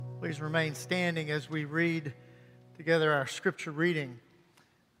Please remain standing as we read together our scripture reading.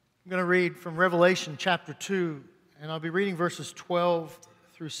 I'm going to read from Revelation chapter 2, and I'll be reading verses 12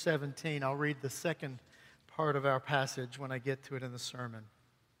 through 17. I'll read the second part of our passage when I get to it in the sermon.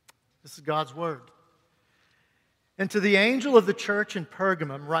 This is God's word. And to the angel of the church in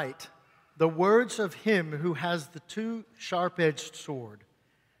Pergamum write the words of him who has the two sharp-edged sword.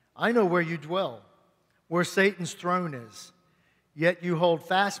 I know where you dwell, where Satan's throne is. Yet you hold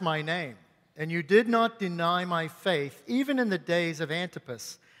fast my name, and you did not deny my faith, even in the days of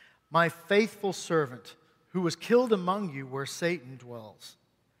Antipas, my faithful servant, who was killed among you where Satan dwells.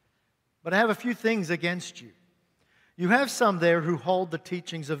 But I have a few things against you. You have some there who hold the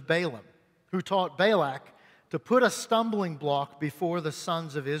teachings of Balaam, who taught Balak to put a stumbling block before the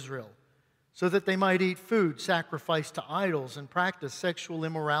sons of Israel, so that they might eat food sacrificed to idols and practice sexual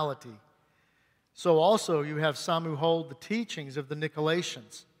immorality. So also you have some who hold the teachings of the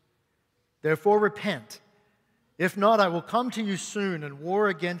Nicolaitans. Therefore repent. If not, I will come to you soon and war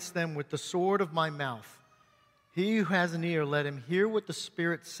against them with the sword of my mouth. He who has an ear, let him hear what the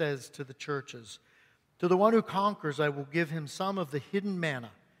Spirit says to the churches. To the one who conquers, I will give him some of the hidden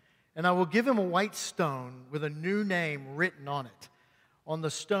manna, and I will give him a white stone with a new name written on it, on the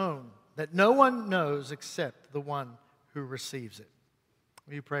stone that no one knows except the one who receives it.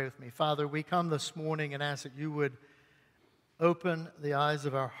 Will you pray with me? Father, we come this morning and ask that you would open the eyes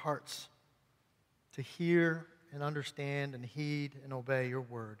of our hearts to hear and understand and heed and obey your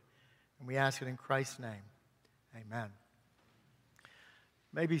word. And we ask it in Christ's name. Amen.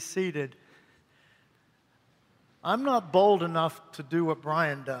 You may be seated. I'm not bold enough to do what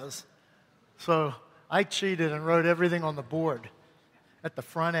Brian does, so I cheated and wrote everything on the board at the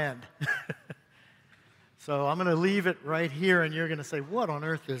front end. So I'm going to leave it right here, and you're going to say, what on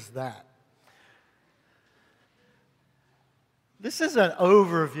earth is that? This is an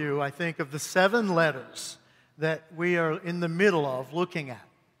overview, I think, of the 7 letters that we are in the middle of looking at.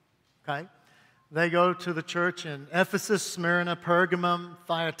 Okay? They go to the church in Ephesus, Smyrna, Pergamum,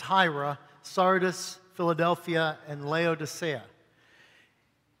 Thyatira, Sardis, Philadelphia, and Laodicea.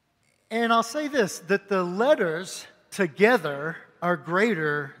 And I'll say this, that the letters together are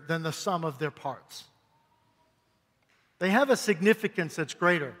greater than the sum of their parts. They have a significance that's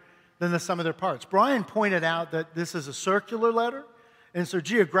greater than the sum of their parts. Brian pointed out that this is a circular letter, and so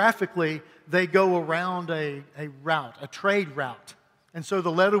geographically, they go around a route, a trade route. And so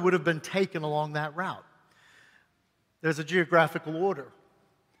the letter would have been taken along that route. There's a geographical order.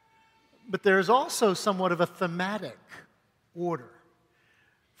 But there's also somewhat of a thematic order.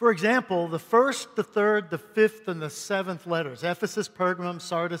 For example, the first, the third, the fifth, and the seventh letters, Ephesus, Pergamum,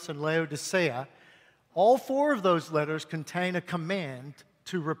 Sardis, and Laodicea, all 4 of those letters contain a command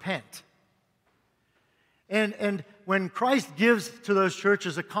to repent. And when Christ gives to those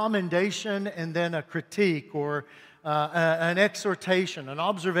churches a commendation and then a critique or an exhortation, an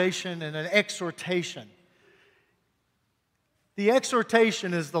observation and an exhortation, the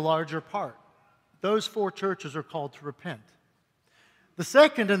exhortation is the larger part. Those 4 churches are called to repent. The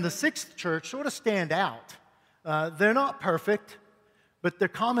second and the sixth church sort of stand out. They're not perfect, but their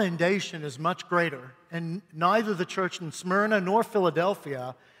commendation is much greater. And neither the church in Smyrna nor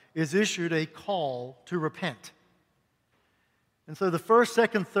Philadelphia is issued a call to repent. And so the first,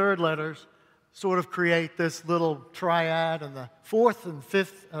 second, third letters sort of create this little triad, and the fourth and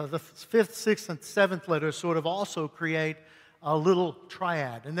fifth, the fifth, sixth, and seventh letters sort of also create a little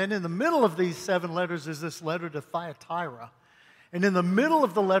triad. And then in the middle of these 7 letters is this letter to Thyatira. And in the middle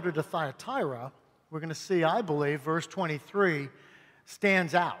of the letter to Thyatira, we're going to see, I believe, verse 23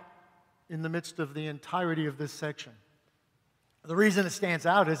 stands out in the midst of the entirety of this section. The reason it stands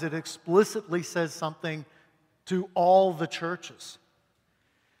out is it explicitly says something to all the churches.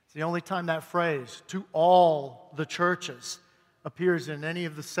 It's the only time that phrase, to all the churches, appears in any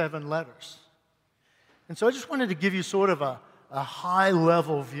of the 7 letters. And so I just wanted to give you sort of a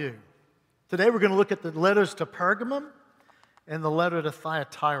high-level view. Today we're going to look at the letters to Pergamum and the letter to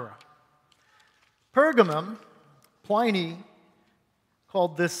Thyatira. Pergamum, Pliny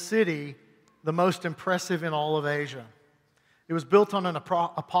called this city the most impressive in all of Asia. It was built on an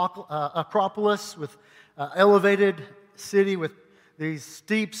acropolis with elevated city with these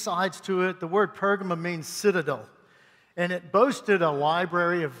steep sides to it. The word Pergamum means citadel. And it boasted a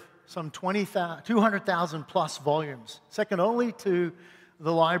library of some 200,000 plus volumes, second only to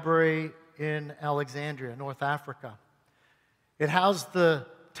the library in Alexandria, North Africa. It housed the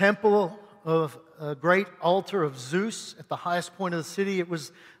temple of a great altar of Zeus at the highest point of the city. It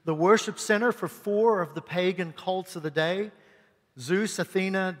was the worship center for 4 of the pagan cults of the day: Zeus,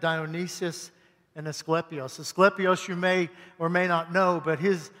 Athena, Dionysius, and Asclepius. Asclepius, you may or may not know, but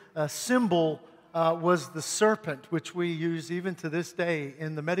his symbol was the serpent, which we use even to this day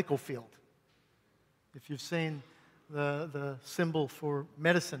in the medical field. If you've seen the symbol for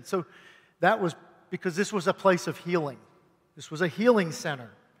medicine. So that was because this was a place of healing. This was a healing center.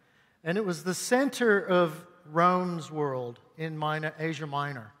 And it was the center of Rome's world in Asia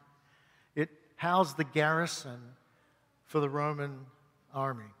Minor. It housed the garrison for the Roman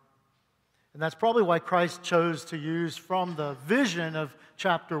army. And that's probably why Christ chose to use from the vision of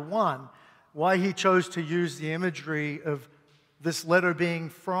chapter 1, why he chose to use the imagery of this letter being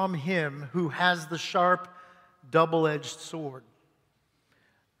from him who has the sharp, double-edged sword.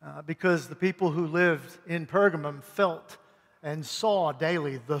 Because the people who lived in Pergamum felt and saw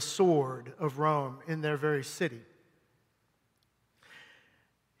daily the sword of Rome in their very city.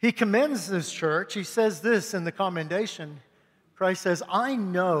 He commends this church. He says this in the commendation. Christ says, I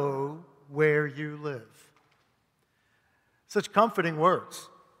know where you live. Such comforting words.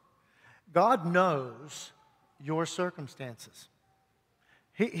 God knows your circumstances.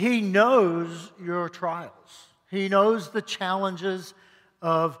 He knows your trials. He knows the challenges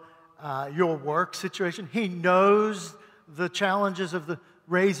of your work situation. He knows the challenges of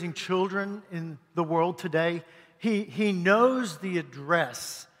raising children in the world today. He knows the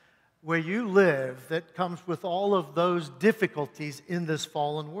address where you live that comes with all of those difficulties in this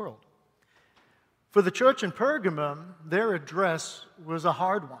fallen world. For the church in Pergamum, their address was a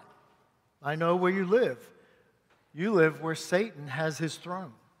hard one. I know where you live. You live where Satan has his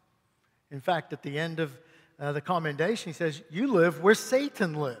throne. In fact, at the end of the commendation, he says, you live where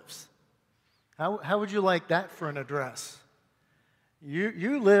Satan lives. How would you like that for an address?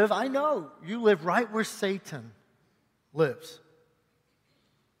 You live, I know, you live right where Satan lives.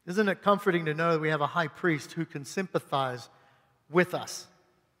 Isn't it comforting to know that we have a high priest who can sympathize with us,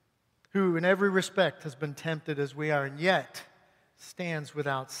 who in every respect has been tempted as we are, and yet stands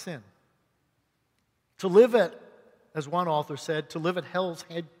without sin? To live at, as one author said, to live at hell's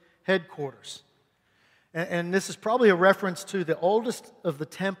headquarters. And this is probably a reference to the oldest of the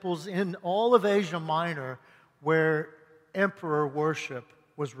temples in all of Asia Minor where emperor worship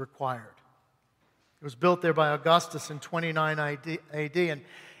was required. It was built there by Augustus in 29 AD.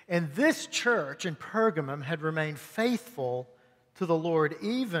 And this church in Pergamum had remained faithful to the Lord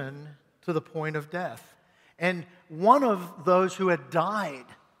even to the point of death. And one of those who had died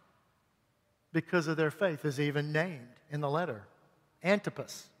because of their faith is even named in the letter,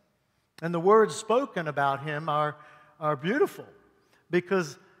 Antipas. And the words spoken about him are beautiful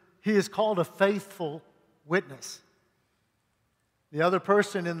because he is called a faithful witness. The other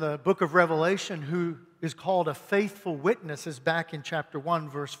person in the book of Revelation who is called a faithful witness is back in chapter 1,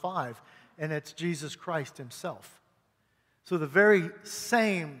 verse 5, and it's Jesus Christ himself. So the very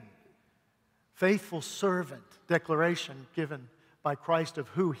same faithful servant declaration given by Christ of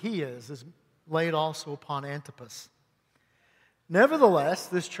who he is laid also upon Antipas. Nevertheless,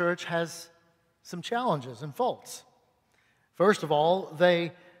 this church has some challenges and faults. First of all,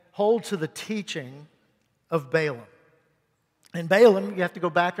 they hold to the teaching of Balaam. And Balaam, you have to go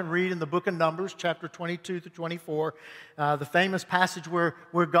back and read in the book of Numbers, chapter 22 to 24, the famous passage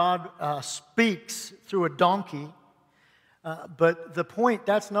where God speaks through a donkey. But the point,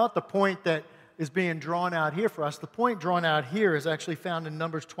 that's not the point that is being drawn out here for us. The point drawn out here is actually found in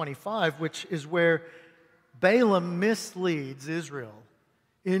Numbers 25, which is where Balaam misleads Israel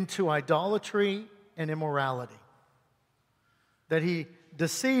into idolatry and immorality. That he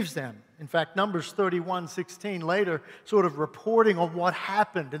deceives them. In fact, Numbers 31:16 later, sort of reporting on what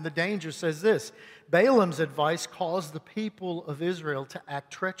happened and the danger, says this: Balaam's advice caused the people of Israel to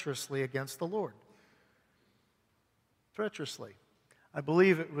act treacherously against the Lord. Treacherously. I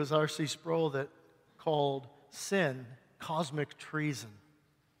believe it was R.C. Sproul that called sin cosmic treason.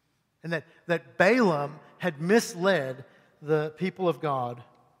 And that Balaam had misled the people of God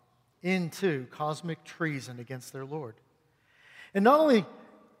into cosmic treason against their Lord. And not only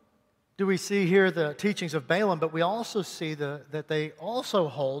do we see here the teachings of Balaam, but we also see that they also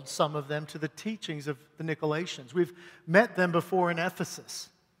hold some of them to the teachings of the Nicolaitans. We've met them before in Ephesus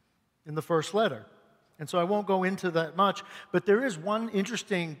in the first letter. And so I won't go into that much, but there is one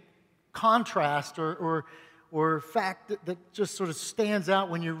interesting contrast or fact that just sort of stands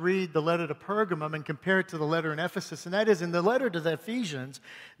out when you read the letter to Pergamum and compare it to the letter in Ephesus, and that is in the letter to the Ephesians,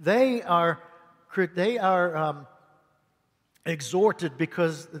 they are exhorted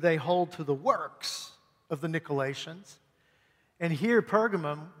because they hold to the works of the Nicolaitans. And here,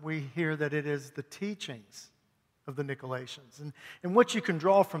 Pergamum, we hear that it is the teachings of the Nicolaitans. And what you can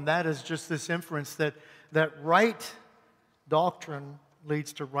draw from that is just this inference that right doctrine,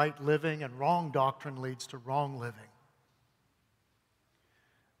 leads to right living, and wrong doctrine leads to wrong living.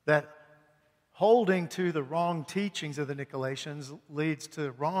 That holding to the wrong teachings of the Nicolaitans leads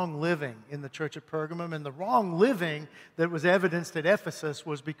to wrong living in the church at Pergamum, and the wrong living that was evidenced at Ephesus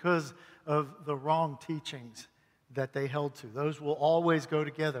was because of the wrong teachings that they held to. Those will always go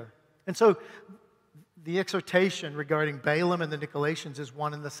together. And so the exhortation regarding Balaam and the Nicolaitans is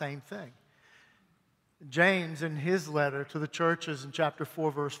one and the same thing. James, in his letter to the churches in chapter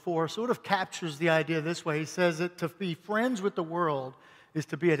 4, verse 4, sort of captures the idea this way. He says that to be friends with the world is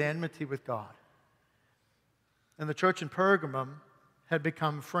to be at enmity with God. And the church in Pergamum had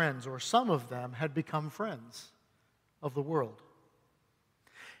become friends, or some of them had become friends of the world.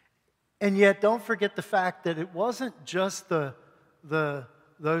 And yet, don't forget the fact that it wasn't just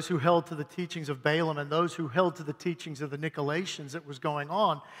those who held to the teachings of Balaam and those who held to the teachings of the Nicolaitans that was going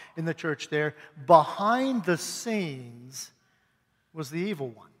on in the church there. Behind the scenes was the evil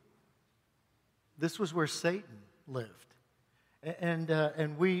one. This was where Satan lived.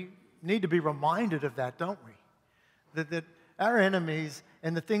 And we need to be reminded of that, don't we? That our enemies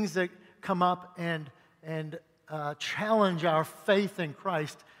and the things that come up and challenge our faith in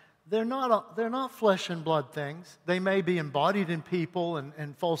Christ, they're not flesh and blood things. They may be embodied in people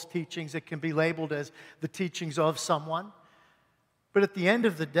and false teachings that can be labeled as the teachings of someone. But at the end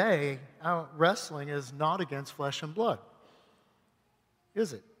of the day, our wrestling is not against flesh and blood,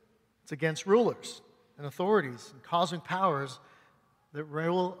 is it? It's against rulers and authorities and cosmic powers that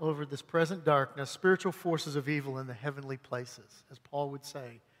rule over this present darkness, spiritual forces of evil in the heavenly places, as Paul would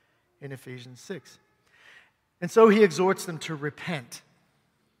say in Ephesians 6. And so he exhorts them to repent.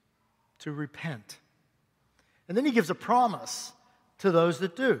 To repent. And then he gives a promise to those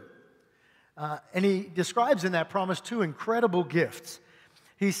that do. And he describes in that promise two incredible gifts.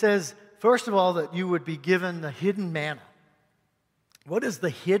 He says, first of all, that you would be given the hidden manna. What is the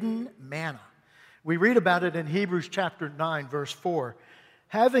hidden manna? We read about it in Hebrews chapter 9, verse 4.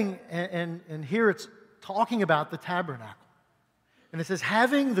 And here it's talking about the tabernacle. And it says,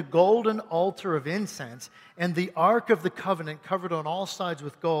 having the golden altar of incense and the ark of the covenant covered on all sides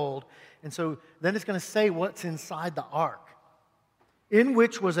with gold. And so then it's going to say what's inside the ark, in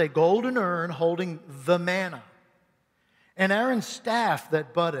which was a golden urn holding the manna, and Aaron's staff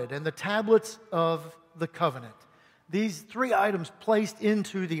that budded, and the tablets of the covenant. These three items placed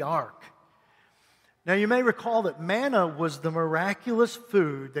into the ark. Now, you may recall that manna was the miraculous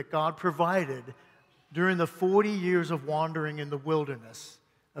food that God provided during the 40 years of wandering in the wilderness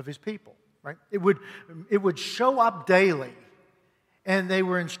of his people, right? It would show up daily, and they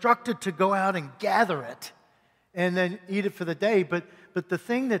were instructed to go out and gather it and then eat it for the day. But the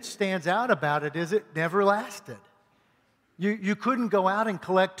thing that stands out about it is it never lasted. You couldn't go out and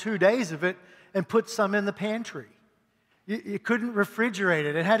collect 2 days of it and put some in the pantry. You couldn't refrigerate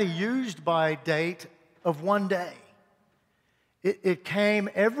it. It had a used-by date of 1 day. It came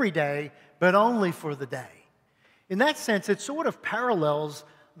every day, but only for the day. In that sense, it sort of parallels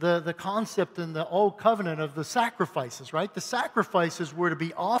the concept in the Old Covenant of the sacrifices, right? The sacrifices were to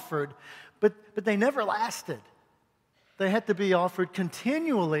be offered, but they never lasted. They had to be offered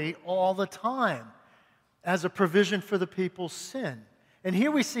continually all the time as a provision for the people's sin. And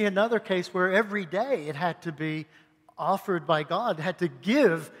here we see another case where every day it had to be offered by God, had to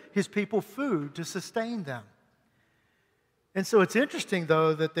give his people food to sustain them. And so it's interesting,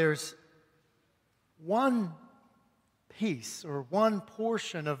 though, that there's one piece or one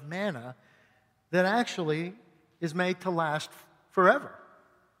portion of manna that actually is made to last forever.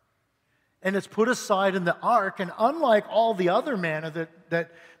 And it's put aside in the ark, and unlike all the other manna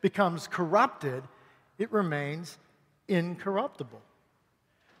that becomes corrupted, it remains incorruptible.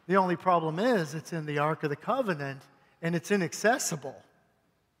 The only problem is it's in the Ark of the Covenant, and it's inaccessible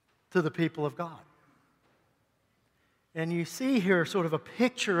to the people of God. And you see here sort of a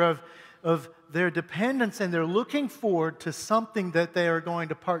picture of their dependence, and they're looking forward to something that they are going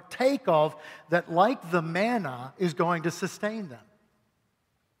to partake of that, like the manna, is going to sustain them.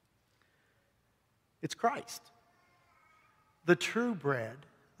 It's Christ, the true bread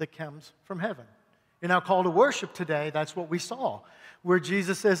that comes from heaven. In our call to worship today, that's what we saw, where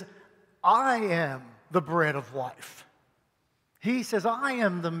Jesus says, I am the bread of life. He says, I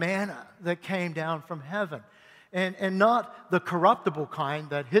am the manna that came down from heaven. And not the corruptible kind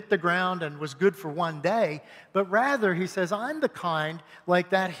that hit the ground and was good for 1 day, but rather, he says, I'm the kind like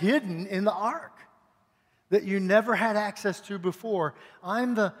that hidden in the ark that you never had access to before.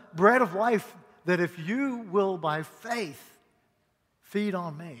 I'm the bread of life that if you will, by faith, feed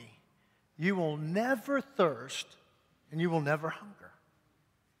on me, you will never thirst and you will never hunger.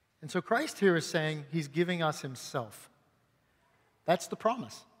 And so Christ here is saying he's giving us himself. That's the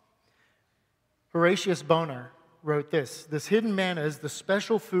promise. Horatius Bonar wrote this: "This hidden manna is the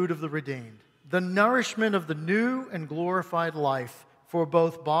special food of the redeemed, the nourishment of the new and glorified life for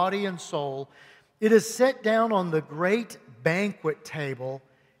both body and soul. It is set down on the great banquet table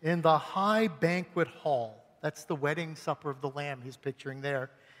in the high banquet hall." That's the wedding supper of the Lamb he's picturing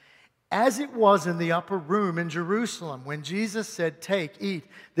there. "As it was in the upper room in Jerusalem when Jesus said, 'Take, eat,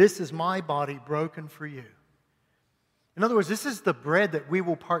 this is my body broken for you.'" In other words, this is the bread that we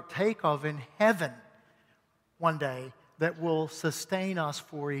will partake of in heaven one day that will sustain us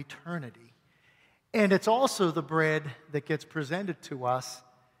for eternity. And it's also the bread that gets presented to us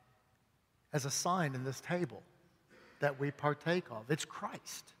as a sign in this table that we partake of. It's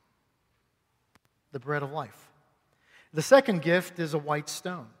Christ, the bread of life. The second gift is a white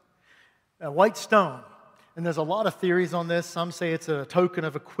stone. A white stone. And there's a lot of theories on this. Some say it's a token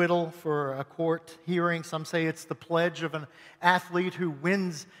of acquittal for a court hearing. Some say it's the pledge of an athlete who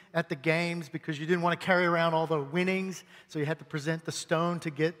wins at the games because you didn't want to carry around all the winnings, so you had to present the stone to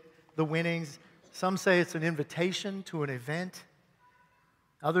get the winnings. Some say it's an invitation to an event.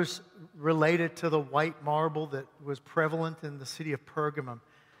 Others relate it to the white marble that was prevalent in the city of Pergamum.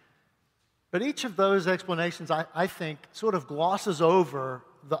 But each of those explanations, I think, sort of glosses over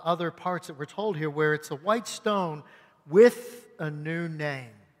the other parts that we're told here, where it's a white stone with a new name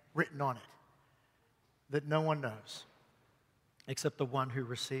written on it that no one knows except the one who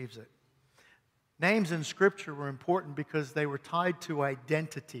receives it. Names in Scripture were important because they were tied to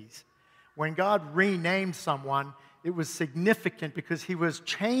identities. When God renamed someone, it was significant because he was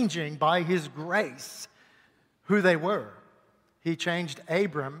changing by his grace who they were. He changed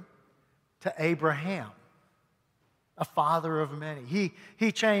Abram to Abraham, a father of many.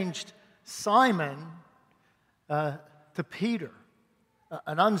 He changed Simon to Peter,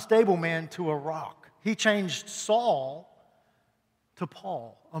 an unstable man to a rock. He changed Saul to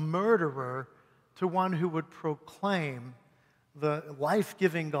Paul, a murderer to one who would proclaim the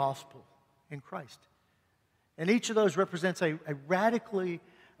life-giving gospel in Christ. And each of those represents a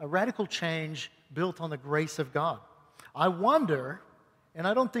radical change built on the grace of God. I wonder, and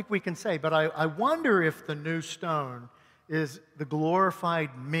I don't think we can say, but I wonder if the new stone is the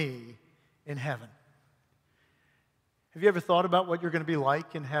glorified me in heaven. Have you ever thought about what you're going to be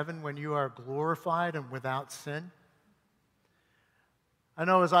like in heaven when you are glorified and without sin? I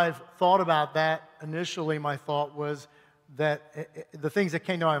know as I've thought about that, initially my thought was that the things that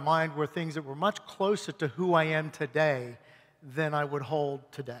came to my mind were things that were much closer to who I am today than I would hold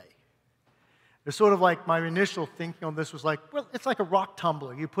today. It's sort of like my initial thinking on this was like, well, it's like a rock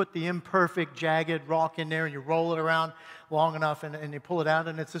tumbler. You put the imperfect, jagged rock in there and you roll it around long enough and you pull it out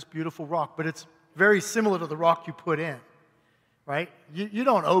and it's this beautiful rock. But it's very similar to the rock you put in, right? You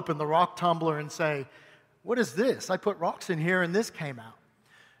don't open the rock tumbler and say, what is this? I put rocks in here and this came out.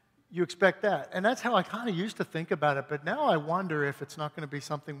 You expect that. And that's how I kind of used to think about it. But now I wonder if it's not going to be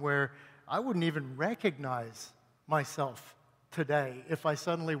something where I wouldn't even recognize myself today if I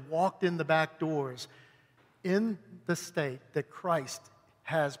suddenly walked in the back doors in the state that Christ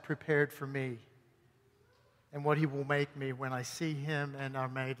has prepared for me and what he will make me when I see him and are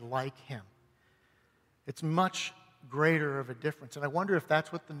made like him. It's much greater of a difference. And I wonder if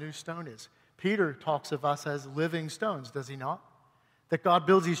that's what the new stone is. Peter talks of us as living stones, does he not? That God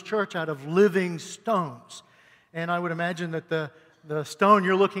builds his church out of living stones. And I would imagine that the stone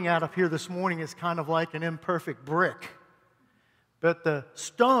you're looking at up here this morning is kind of like an imperfect brick. But the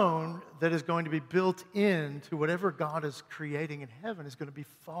stone that is going to be built into whatever God is creating in heaven is going to be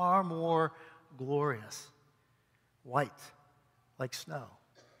far more glorious, white, like snow.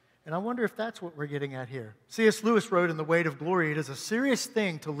 And I wonder if that's what we're getting at here. C.S. Lewis wrote in The Weight of Glory, it is a serious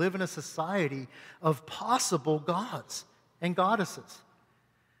thing to live in a society of possible gods and goddesses.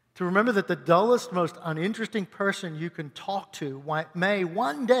 To remember that the dullest, most uninteresting person you can talk to may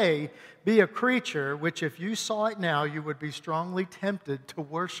one day be a creature which, if you saw it now, you would be strongly tempted to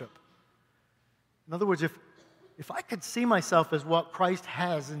worship. In other words, if I could see myself as what Christ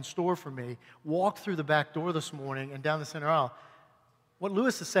has in store for me, walk through the back door this morning and down the center aisle, what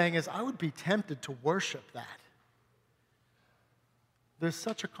Lewis is saying is I would be tempted to worship that. There's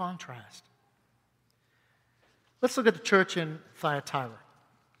such a contrast. Let's look at the church in Thyatira.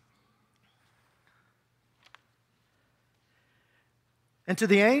 And to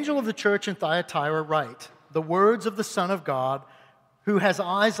the angel of the church in Thyatira write, the words of the Son of God, who has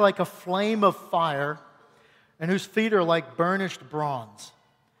eyes like a flame of fire and whose feet are like burnished bronze.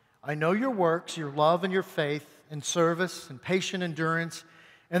 I know your works, your love and your faith and service and patient endurance,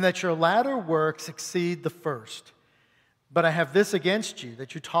 and that your latter works exceed the first. But I have this against you,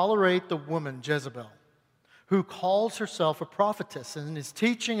 that you tolerate the woman Jezebel, who calls herself a prophetess and is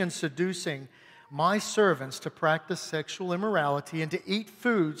teaching and seducing my servants to practice sexual immorality and to eat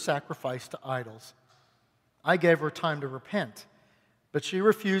food sacrificed to idols. I gave her time to repent, but she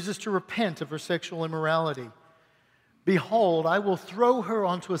refuses to repent of her sexual immorality. Behold, I will throw her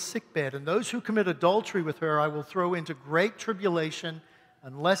onto a sickbed, and those who commit adultery with her I will throw into great tribulation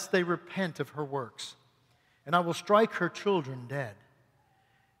unless they repent of her works. And I will strike her children dead.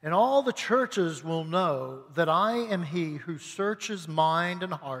 And all the churches will know that I am he who searches mind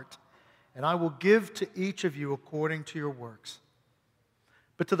and heart, and I will give to each of you according to your works.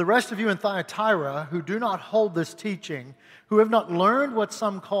 But to the rest of you in Thyatira who do not hold this teaching, who have not learned what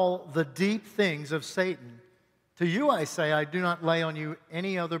some call the deep things of Satan, to you I say, I do not lay on you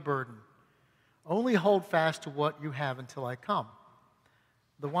any other burden. Only hold fast to what you have until I come.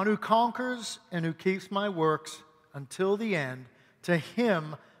 The one who conquers and who keeps my works until the end, to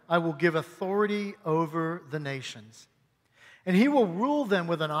him I will give authority over the nations. And he will rule them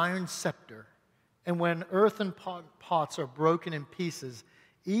with an iron scepter. And when earthen pots are broken in pieces,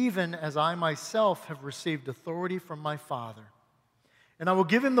 even as I myself have received authority from my Father. And I will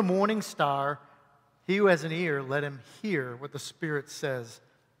give him the morning star. He who has an ear, let him hear what the Spirit says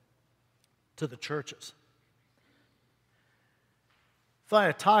to the churches.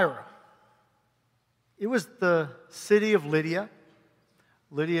 Thyatira. It was the city of Lydia.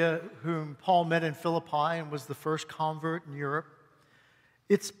 Lydia, whom Paul met in Philippi and was the first convert in Europe.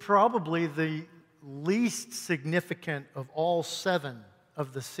 It's probably the least significant of all 7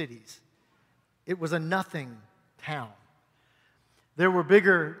 of the cities. It was a nothing town. There were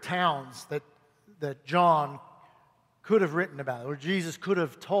bigger towns that John could have written about, or Jesus could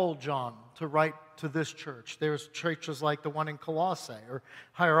have told John to write to this church. There's churches like the one in Colossae or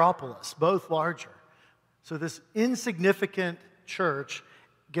Hierapolis, both larger. So this insignificant church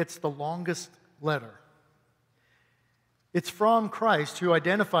gets the longest letter. It's from Christ, who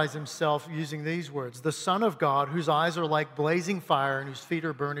identifies himself using these words, the Son of God, whose eyes are like blazing fire and whose feet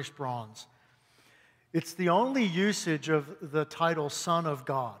are burnished bronze. It's the only usage of the title Son of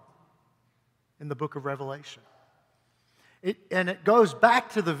God in the book of Revelation. And it goes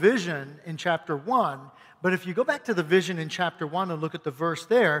back to the vision in chapter 1, but if you go back to the vision in chapter 1 and look at the verse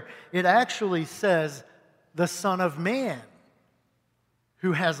there, it actually says the Son of Man,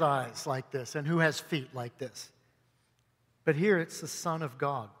 who has eyes like this and who has feet like this. But here it's the Son of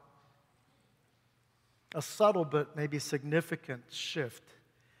God. A subtle but maybe significant shift.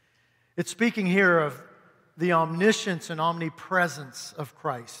 It's speaking here of the omniscience and omnipresence of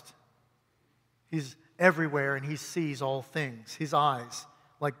Christ. He's everywhere and he sees all things. His eyes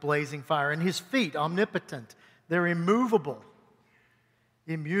like blazing fire, and his feet omnipotent. They're immovable,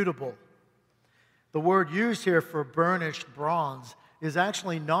 immutable. The word used here for burnished bronze is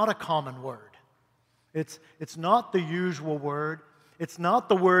actually not a common word. It's not the usual word. It's not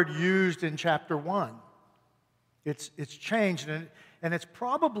the word used in chapter 1. It's changed, and it's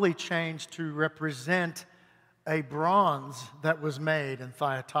probably changed to represent a bronze that was made in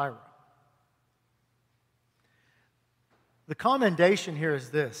Thyatira. The commendation here is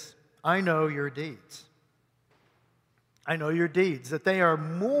this: I know your deeds. I know your deeds, that they are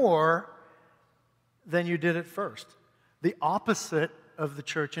more than you did at first. The opposite of the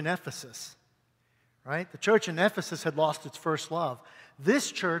church in Ephesus, right? The church in Ephesus had lost its first love.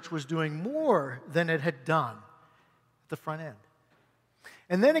 This church was doing more than it had done at the front end.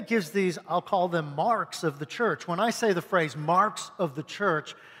 And then it gives these, I'll call them marks of the church. When I say the phrase marks of the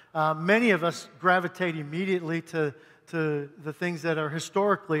church, many of us gravitate immediately to the things that are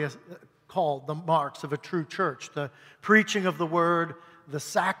historically called the marks of a true church: the preaching of the word, the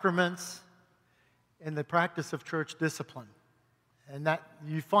sacraments, and the practice of church discipline. And that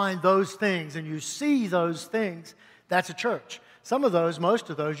you find those things and you see those things, that's a church. Some of those, most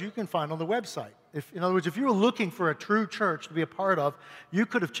of those, you can find on the website. In other words, if you were looking for a true church to be a part of, you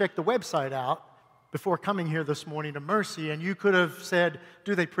could have checked the website out before coming here this morning to Mercy, and you could have said,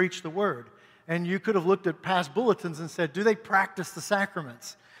 do they preach the word? And you could have looked at past bulletins and said, do they practice the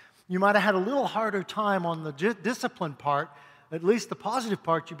sacraments? You might have had a little harder time on the discipline part. At least the positive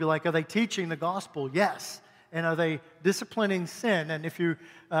part, you'd be like, are they teaching the gospel? Yes. And are they disciplining sin? And if you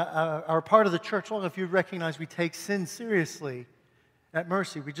are part of the church long, if you recognize we take sin seriously at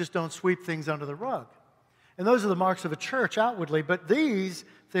Mercy, we just don't sweep things under the rug. And those are the marks of a church outwardly, but these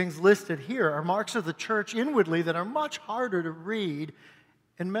things listed here are marks of the church inwardly that are much harder to read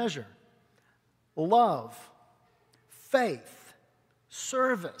and measure. Love, faith,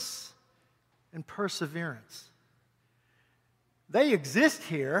 service, and perseverance. They exist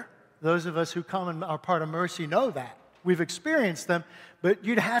here. Those of us who come and are part of Mercy know that. We've experienced them, but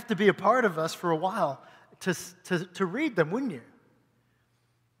you'd have to be a part of us for a while to read them, wouldn't you?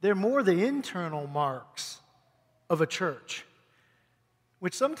 They're more the internal marks of a church,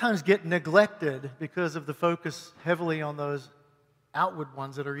 which sometimes get neglected because of the focus heavily on those outward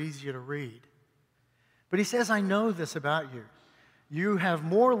ones that are easier to read. But he says, I know this about you. You have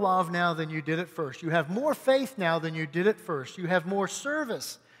more love now than you did at first. You have more faith now than you did at first. You have more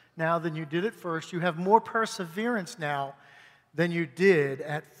service now than you did at first. You have more perseverance now than you did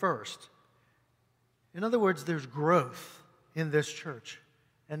at first. In other words, there's growth in this church.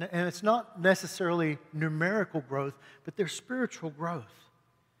 And it's not necessarily numerical growth, but there's spiritual growth.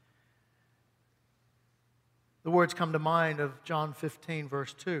 The words come to mind of John 15,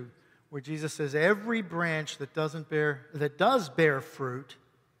 verse 2, where Jesus says, every branch that does bear fruit,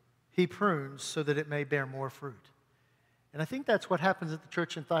 he prunes so that it may bear more fruit. And I think that's what happens at the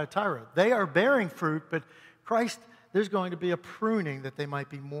church in Thyatira. They are bearing fruit, but Christ, there's going to be a pruning that they might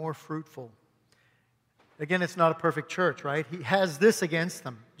be more fruitful. Again, it's not a perfect church, right? He has this against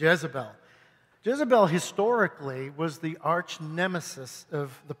them, Jezebel. Jezebel historically was the arch nemesis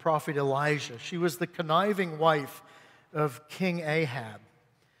of the prophet Elijah. She was the conniving wife of King Ahab.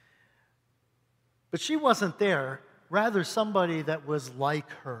 But she wasn't there, rather somebody that was like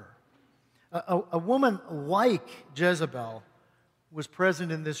her. A woman like Jezebel was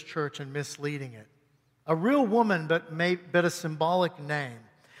present in this church and misleading it. A real woman, but a symbolic name.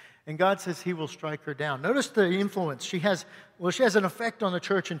 And God says he will strike her down. Notice the influence. She has an effect on the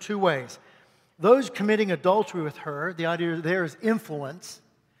church in two ways. Those committing adultery with her, the idea there is influence,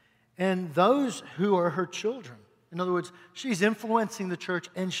 and those who are her children. In other words, she's influencing the church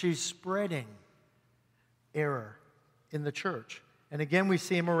and she's spreading error in the church. And again, we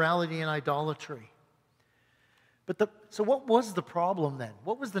see immorality and idolatry. So what was the problem then?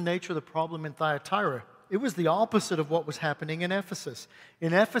 What was the nature of the problem in Thyatira? It was the opposite of what was happening in Ephesus.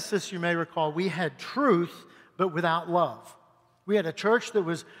 In Ephesus, you may recall, we had truth, but without love. We had a church that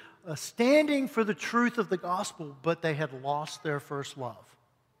was standing for the truth of the gospel, but they had lost their first love.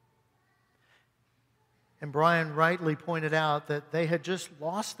 And Brian rightly pointed out that they had just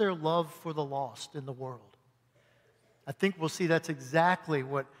lost their love for the lost in the world. I think we'll see that's exactly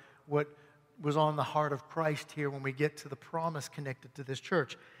what was on the heart of Christ here when we get to the promise connected to this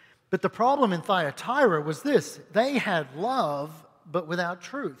church. But the problem in Thyatira was this: they had love, but without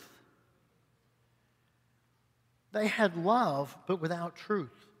truth. They had love, but without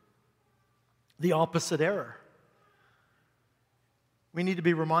truth. The opposite error. We need to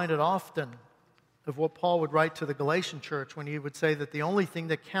be reminded often of what Paul would write to the Galatian church when he would say that the only thing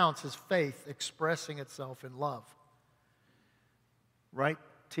that counts is faith expressing itself in love. Right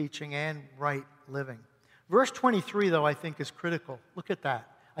teaching and right living. Verse 23, though, I think is critical. Look at that.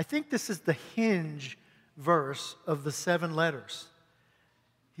 I think this is the hinge verse of the 7 letters.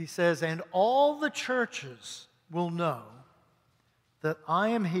 He says, and all the churches will know that I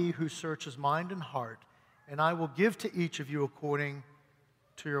am he who searches mind and heart, and I will give to each of you according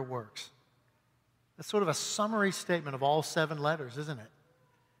to your works. That's sort of a summary statement of all 7 letters, isn't it?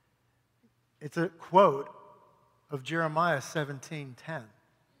 It's a quote of Jeremiah 17:10.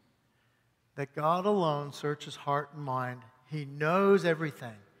 That God alone searches heart and mind. He knows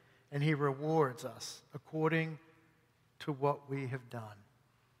everything, and he rewards us according to what we have done.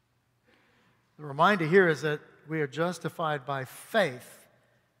 The reminder here is that we are justified by faith,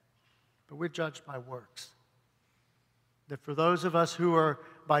 but we're judged by works. That for those of us who are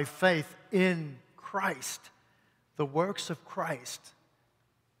by faith in Christ, the works of Christ,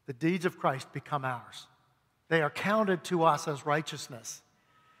 the deeds of Christ become ours. They are counted to us as righteousness.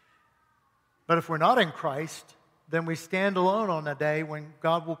 But if we're not in Christ, then we stand alone on a day when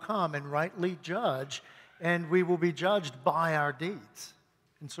God will come and rightly judge, and we will be judged by our deeds.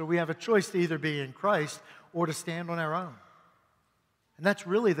 And so we have a choice to either be in Christ or to stand on our own. And that's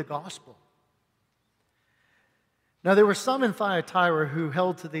really the gospel. Now, there were some in Thyatira who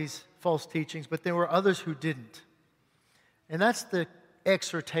held to these false teachings, but there were others who didn't. And that's the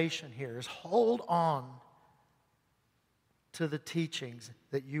exhortation here, is hold on to the teachings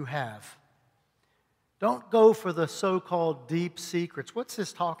that you have. Don't go for the so-called deep secrets. What's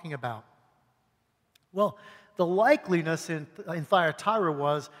this talking about? Well, the likeliness in Thyatira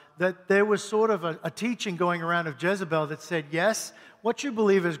was that there was sort of a teaching going around of Jezebel that said, yes, what you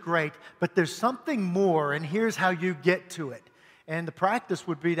believe is great, but there's something more, and here's how you get to it. And the practice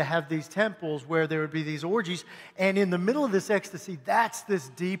would be to have these temples where there would be these orgies, and in the middle of this ecstasy, that's this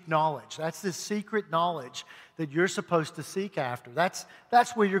deep knowledge. That's this secret knowledge that you're supposed to seek after. That's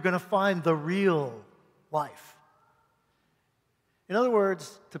where you're going to find the real life. In other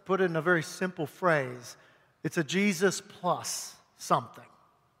words, to put it in a very simple phrase, it's a Jesus plus something.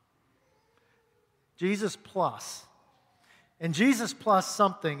 Jesus plus. And Jesus plus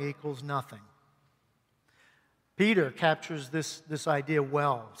something equals nothing. Peter captures this idea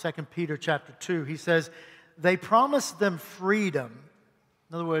well. 2 Peter chapter 2, he says, they promised them freedom.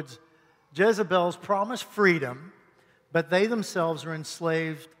 In other words, Jezebel's promised freedom, but they themselves are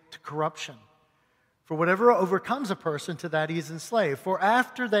enslaved to corruption. For whatever overcomes a person, to that he is enslaved. For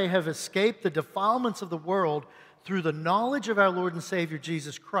after they have escaped the defilements of the world through the knowledge of our Lord and Savior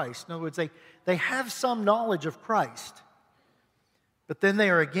Jesus Christ. In other words, they have some knowledge of Christ, but then they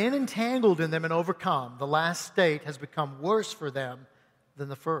are again entangled in them and overcome. The last state has become worse for them than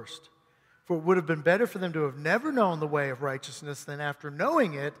the first. For it would have been better for them to have never known the way of righteousness than after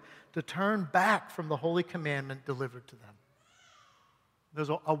knowing it to turn back from the holy commandment delivered to them. There's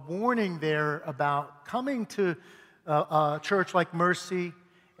a warning there about coming to a church like Mercy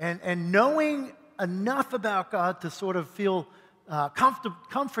and knowing enough about God to sort of feel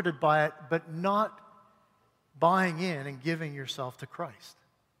comforted by it, but not buying in and giving yourself to Christ.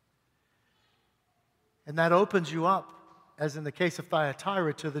 And that opens you up, as in the case of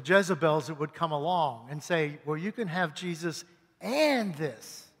Thyatira, to the Jezebels that would come along and say, well, you can have Jesus and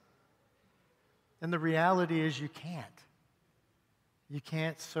this. And the reality is you can't. You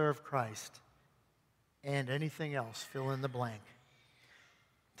can't serve Christ and anything else. Fill in the blank.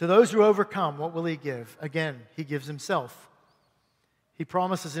 To those who overcome, what will he give? Again, he gives himself. He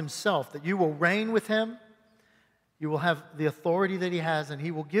promises himself that you will reign with him. You will have the authority that he has, and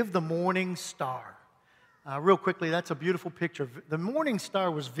he will give the morning star. Real quickly, that's a beautiful picture. The morning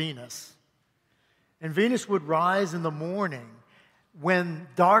star was Venus. And Venus would rise in the morning when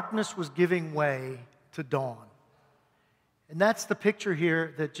darkness was giving way to dawn. And that's the picture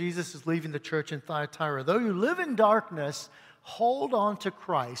here that Jesus is leaving the church in Thyatira. Though you live in darkness, hold on to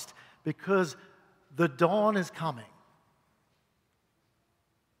Christ because the dawn is coming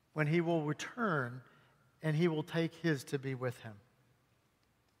when he will return and he will take his to be with him.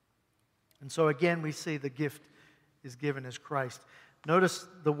 And so again, we see the gift is given as Christ. Notice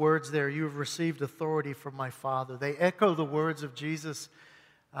the words there, you have received authority from my Father. They echo the words of Jesus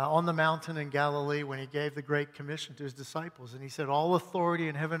on the mountain in Galilee when he gave the Great Commission to his disciples. And he said, all authority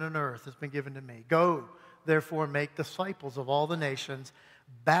in heaven and earth has been given to me. Go, therefore, make disciples of all the nations,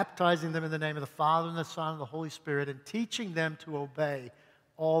 baptizing them in the name of the Father and the Son and the Holy Spirit, and teaching them to obey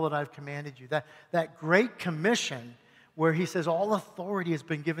all that I've commanded you. That Great Commission where he says, all authority has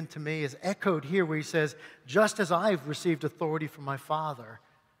been given to me, is echoed here where he says, just as I've received authority from my Father,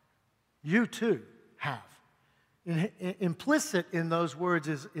 you too have. Implicit in those words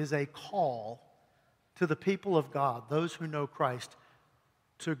is a call to the people of God, those who know Christ,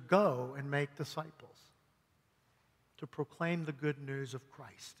 to go and make disciples, to proclaim the good news of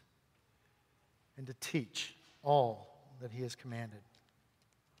Christ, and to teach all that he has commanded.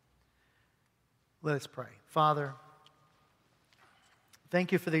 Let us pray. Father,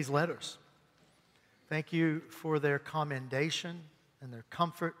 thank you for these letters. Thank you for their commendation and their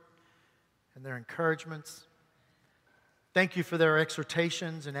comfort and their encouragements. Thank you for their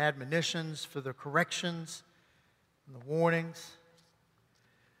exhortations and admonitions, for their corrections and the warnings.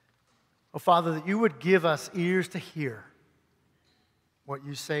 Oh, Father, that you would give us ears to hear what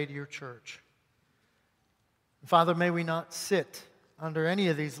you say to your church. And Father, may we not sit under any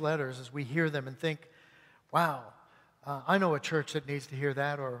of these letters as we hear them and think, wow, I know a church that needs to hear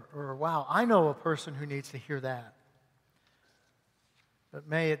that, or wow, I know a person who needs to hear that. But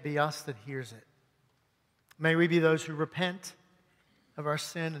may it be us that hears it. May we be those who repent of our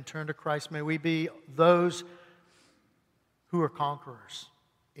sin and turn to Christ. May we be those who are conquerors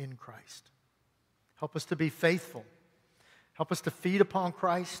in Christ. Help us to be faithful. Help us to feed upon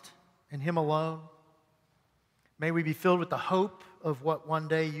Christ and him alone. May we be filled with the hope of what one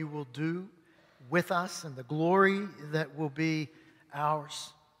day you will do with us and the glory that will be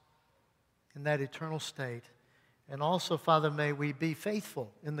ours in that eternal state. And also, Father, may we be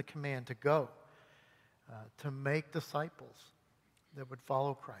faithful in the command to go, to make disciples that would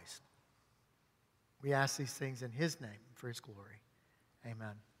follow Christ. We ask these things in his name for his glory.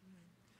 Amen.